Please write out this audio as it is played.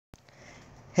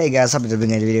Hey guys, hope you're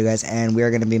doing a video guys, and we are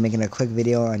going to be making a quick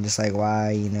video on just like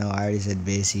why, I already said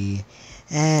busy,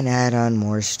 and add on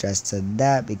more stress to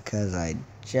that because I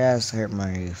just hurt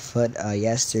my foot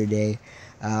yesterday.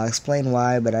 I'll explain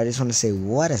why, but I just want to say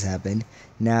what has happened.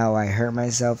 Now I hurt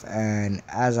myself, and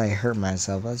as I hurt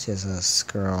myself, let's just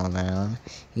scroll down,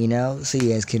 so you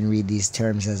guys can read these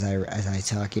terms as I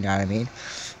talk, you know what I mean?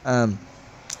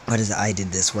 What is it? I did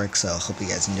this work, so hope you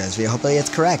guys enjoy this video. Hopefully it's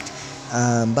correct.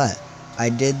 But I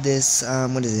did this,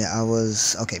 what is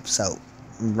it? Okay, so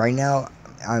right now,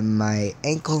 my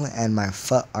ankle and my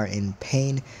foot are in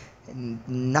pain.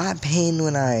 Not pain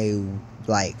when I,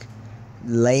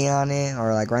 lay on it,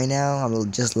 or right now,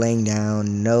 I'm just laying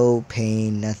down, no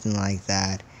pain, nothing like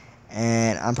that.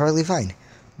 And I'm perfectly fine.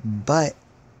 But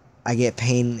I get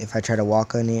pain if I try to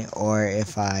walk on it, or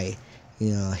if I,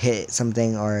 hit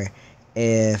something, or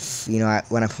if,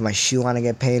 when I put my shoe on I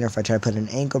get pain, or if I try to put an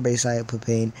ankle brace I put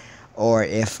pain, or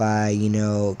if I,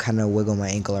 kind of wiggle my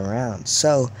ankle around.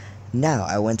 So now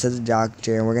I went to the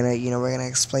doctor, and we're gonna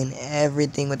explain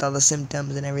everything with all the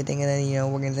symptoms and everything, and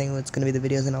then, we're gonna think what's gonna be the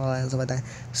videos and all that and stuff like that.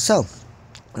 So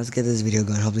let's get this video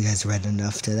going. Hopefully you guys read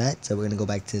enough to that. So we're gonna go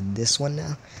back to this one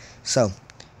now. So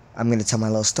I'm going to tell my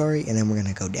little story, and then we're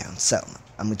going to go down. So,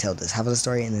 I'm going to tell this half of the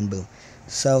story, and then boom.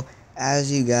 So,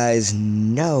 as you guys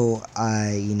know,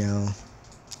 I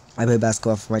play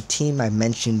basketball for my team. I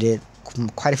mentioned it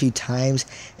quite a few times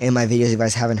in my videos. If you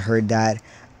guys haven't heard that,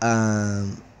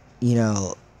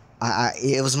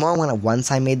 it was more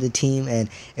once I made the team, and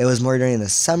it was more during the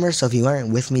summer. So, if you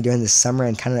weren't with me during the summer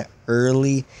and kind of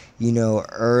early,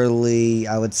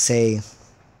 I would say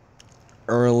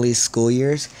early school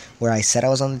years, where I said I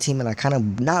was on the team, and I kind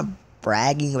of, not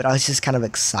bragging, but I was just kind of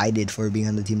excited for being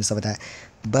on the team and stuff like that.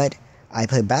 But I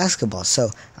play basketball, so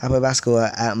I play basketball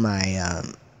at my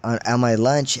at my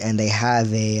lunch, and they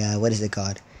have a what is it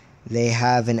called? They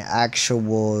have an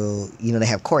actual, they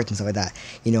have courts and stuff like that,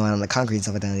 on the concrete and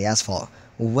stuff like that, on the asphalt.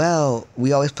 Well,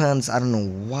 we always play on, I don't know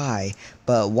why,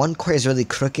 but one court is really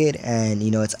crooked, and,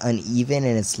 it's uneven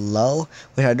and it's low,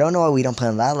 which I don't know why we don't play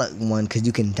on that one, because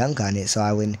you can dunk on it, so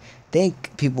I wouldn't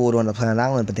think people would want to play on that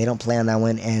one, but they don't play on that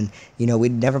one, and,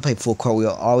 we'd never play full court. We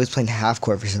were always playing half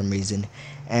court for some reason,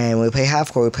 and when we play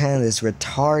half court, we play on this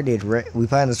retarded,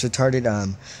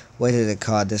 what is it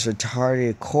called, this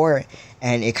retarded court,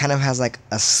 and it kind of has, a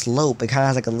slope. It kind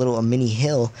of has, a mini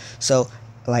hill, so,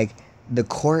 the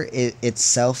court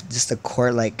itself, just the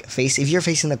court, if you're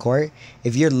facing the court,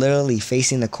 if you're literally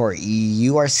facing the court,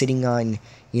 you are sitting on,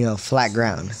 flat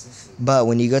ground. But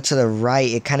when you go to the right,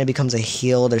 it kind of becomes a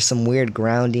hill. There's some weird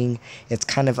grounding. It's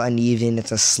kind of uneven.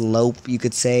 It's a slope, you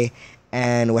could say.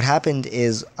 And what happened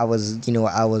is I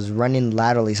was running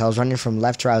laterally. So I was running from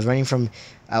left to right. I was running from,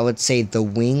 I would say, the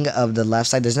wing of the left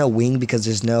side. There's no wing because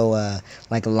there's no,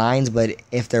 lines. But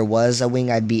if there was a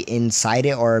wing, I'd be inside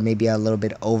it, or maybe a little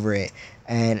bit over it.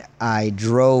 And I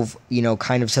drove,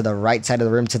 kind of to the right side of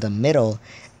the rim, to the middle.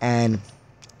 And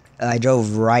I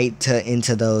drove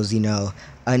into those,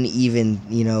 uneven,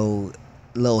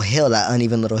 that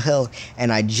uneven little hill.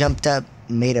 And I jumped up,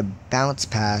 made a bounce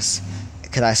pass,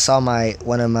 because I saw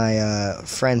one of my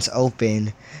friends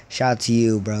open. Shout out to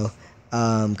you, bro.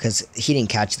 Because he didn't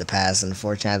catch the pass,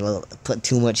 unfortunately. I put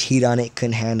too much heat on it,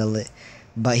 couldn't handle it.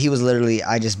 But he was literally,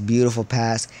 beautiful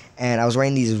pass. And I was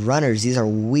wearing these runners. These are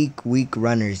weak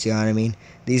runners, you know what I mean?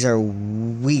 These are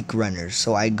weak runners.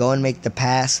 So I go and make the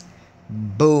pass.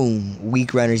 Boom,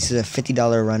 weak runners. These are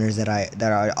 $50 runners that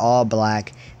are all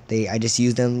black. I just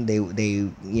use them. They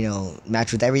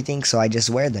match with everything, so I just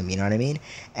wear them, you know what I mean?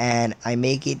 And I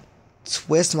make it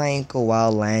twist my ankle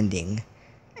while landing,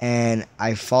 and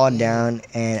I fall down,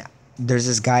 and there's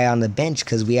this guy on the bench,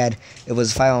 because it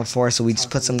was 5-on-4, so we just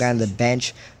put some guy on the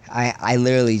bench. I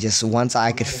literally just, once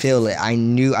I could feel it, I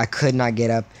knew I could not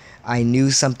get up. I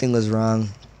knew something was wrong.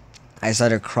 I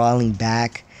started crawling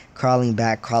back,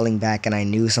 and I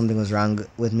knew something was wrong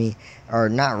with me, or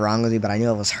not wrong with me, but I knew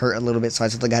I was hurt a little bit, so I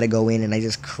told the guy to go in, and I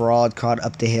just crawled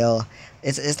up the hill.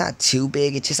 It's not too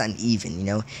big, it's just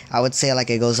uneven, I would say,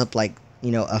 it goes up,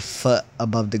 a foot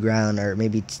above the ground, or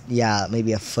maybe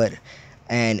a foot,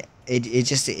 and it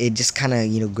just kind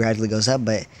of, gradually goes up,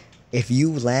 but if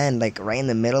you land, right in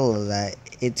the middle of that,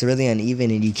 it's really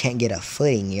uneven, and you can't get a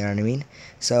footing, you know what I mean?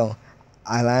 So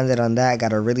I landed on that,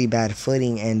 got a really bad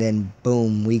footing, and then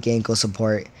boom, weak ankle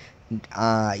support.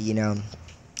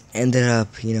 Ended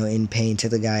up, in pain,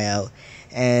 took the guy out,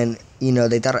 and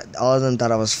all of them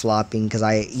thought I was flopping, because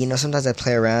I, sometimes I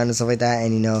play around and stuff like that,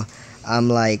 and I'm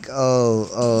like,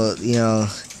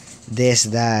 this,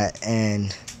 that,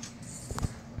 and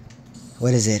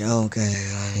What is it? Oh, okay.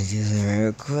 Let me do this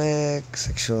real quick.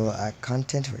 Sexual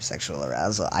content for sexual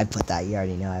arousal. I put that. You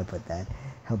already know I put that.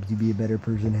 Helps you be a better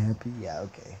person, happy. Yeah,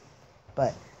 okay.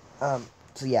 But,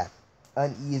 so yeah.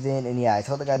 Uneven. And yeah, I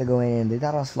told the guy to go in. And they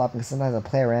thought I was flopping. Sometimes I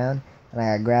play around. And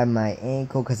I grab my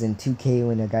ankle. Because in 2K,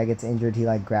 when a guy gets injured, he,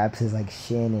 like, grabs his, like,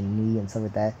 shin and knee and stuff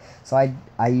like that. So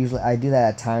I usually, I do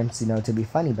that at times, you know, to be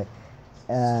funny. But,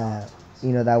 you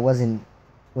know, that wasn't...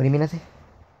 What do you mean, nothing?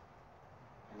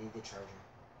 I need the charger.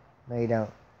 No, you don't.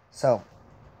 So,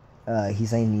 he's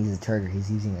saying he needs a charger. He's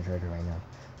using a charger right now.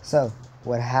 So,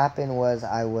 what happened was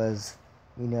I was,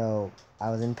 you know, I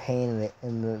was in pain,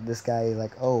 and this guy is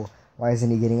like, oh, why isn't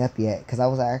he getting up yet? Because I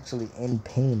was actually in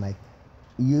pain. Like,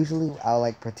 usually I'll,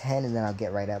 like, pretend and then I'll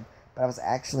get right up. But I was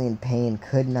actually in pain,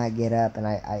 could not get up, and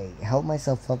I helped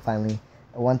myself up finally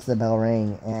once the bell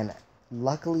rang. And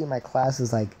luckily my class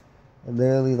is, like,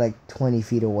 literally, like, 20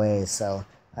 feet away. So,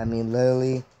 I mean,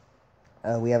 literally...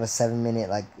 we have a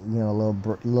 7-minute, like, you know,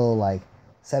 little like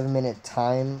 7-minute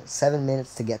time, 7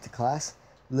 minutes to get to class.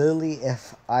 Literally,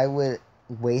 if I would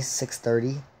waste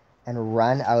 6:30 and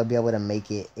run, I would be able to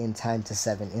make it in time to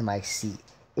 7 in my seat,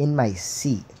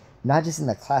 not just in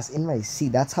the class, in my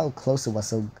seat. That's how close it was.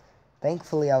 So,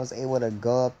 thankfully, I was able to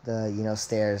go up the, you know,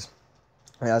 stairs.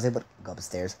 I was able to go up the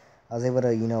stairs. I was able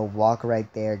to, you know, walk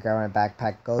right there, grab my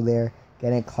backpack, go there,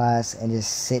 get in class, and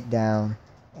just sit down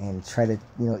and try to,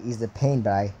 you know, ease the pain.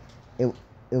 But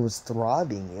it was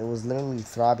throbbing. It was literally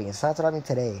throbbing. It's not throbbing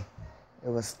today. It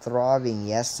was throbbing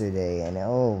yesterday, and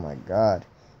oh my god.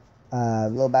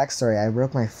 Little backstory: I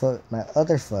broke my foot, my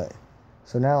other foot,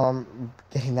 so now I'm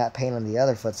getting that pain on the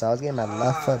other foot. So I was getting my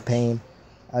left foot pain.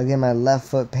 I was getting my left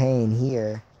foot pain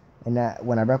here, and that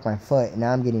when I broke my foot, and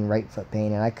now I'm getting right foot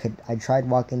pain. And I tried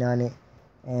walking on it.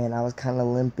 And I was kind of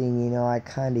limping, you know, I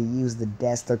kind of used the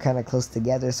desk. They're kind of close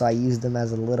together, so I used them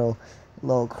as a little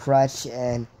crutch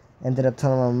and ended up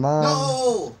telling my mom.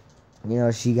 No! You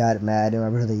know, she got mad, and my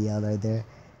brother yelled right there.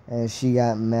 And she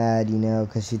got mad, you know,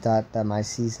 because she thought that my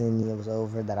season was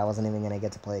over, that I wasn't even going to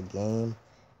get to play a game.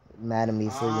 Mad at me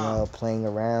for, you know, playing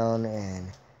around and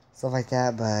stuff like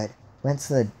that. But went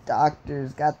to the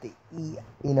doctors, got the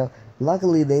you know,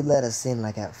 luckily they let us in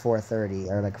like at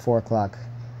 4:30 or like 4 o'clock.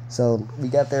 So we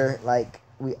got there like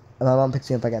my mom picked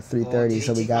me up like at 3:30,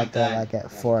 so we got there like at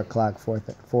 4 o'clock,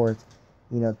 4,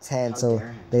 you know, 10. So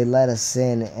they let us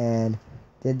in and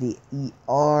did the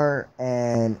ER.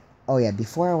 And oh yeah,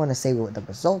 before I want to say what the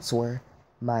results were,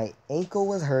 my ankle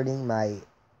was hurting. My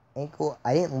ankle,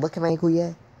 I didn't look at my ankle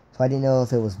yet, so I didn't know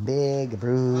if it was big,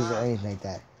 bruised, or anything like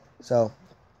that. So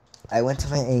I went to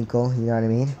my ankle. You know what I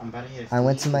mean? I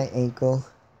went to my ankle.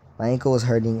 My ankle was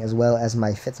hurting as well as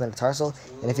my fifth metatarsal.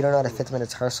 And if you don't know what a fifth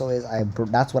metatarsal is,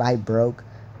 that's what I broke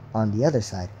on the other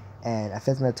side. And a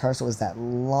fifth metatarsal is that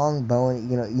long bone,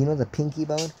 you know the pinky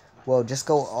bone? Well, just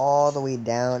go all the way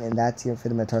down, and that's your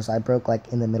fifth metatarsal. I broke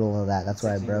like in the middle of that. That's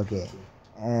where I broke it.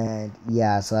 And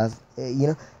yeah, so that's, you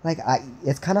know, like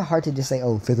it's kind of hard to just say,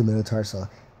 oh, fifth metatarsal.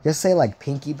 Just say like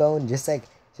pinky bone. Just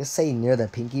say near the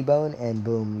pinky bone, and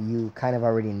boom, you kind of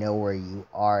already know where you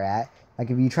are at. Like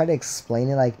if you try to explain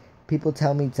it, like people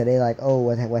tell me today, like, oh,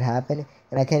 what happened,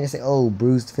 and I can't just say, oh,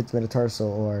 bruised fifth metatarsal,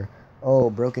 or oh,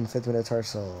 broken fifth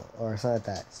metatarsal, or something like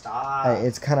that. Stop.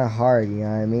 It's kind of hard, you know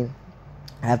what I mean?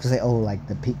 I have to say, oh, like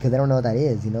the peak, because I don't know what that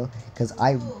is, you know? Because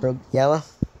I broke, yeah.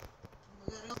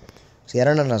 See, I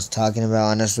don't know what I was talking about,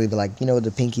 honestly, but like, you know,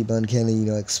 the pinky bone can't, you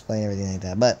know, explain everything like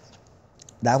that, but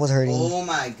that was hurting. Oh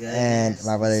my goodness. And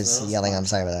my brother's yelling, I'm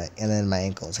sorry about that. And then my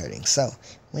ankle's hurting. So,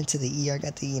 went to the ER,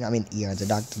 got the, you know, I mean, ER, the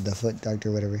doctor, the foot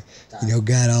doctor, whatever. You know,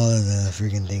 got all of the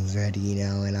freaking things ready, you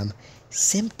know, and I'm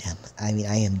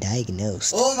I am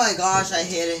diagnosed. Oh my gosh, I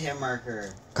hit a hit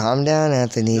marker. Calm down,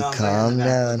 Anthony, calm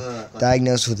down. Look.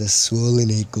 Diagnosed with a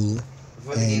swollen ankle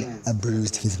and a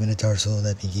bruised fifth metatarsal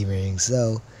that pinky ring.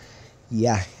 So,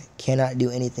 yeah, cannot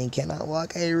do anything, cannot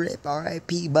walk, I rip,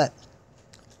 R.I.P., but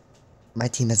my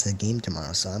team has a game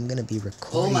tomorrow, so I'm going to be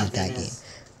recording that game.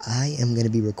 I am going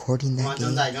to be recording that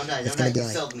game. Don't die. It's going to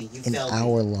be like an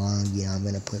hour long. You know, I'm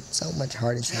going to put so much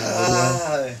heart into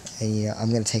that video. And, you know, I'm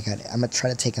going to try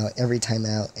to take out every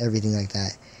timeout, everything like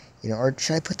that. You know, or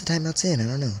should I put the timeouts in? I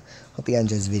don't know. Hope you guys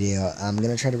enjoyed this video. I'm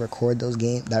going to try to record that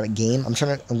game. I'm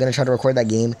going to try to record that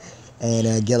game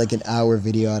and get like an hour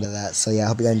video out of that. So, yeah, I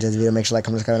hope you guys enjoyed this video. Make sure to like,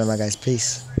 comment, subscribe, and all my guys.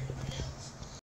 Peace.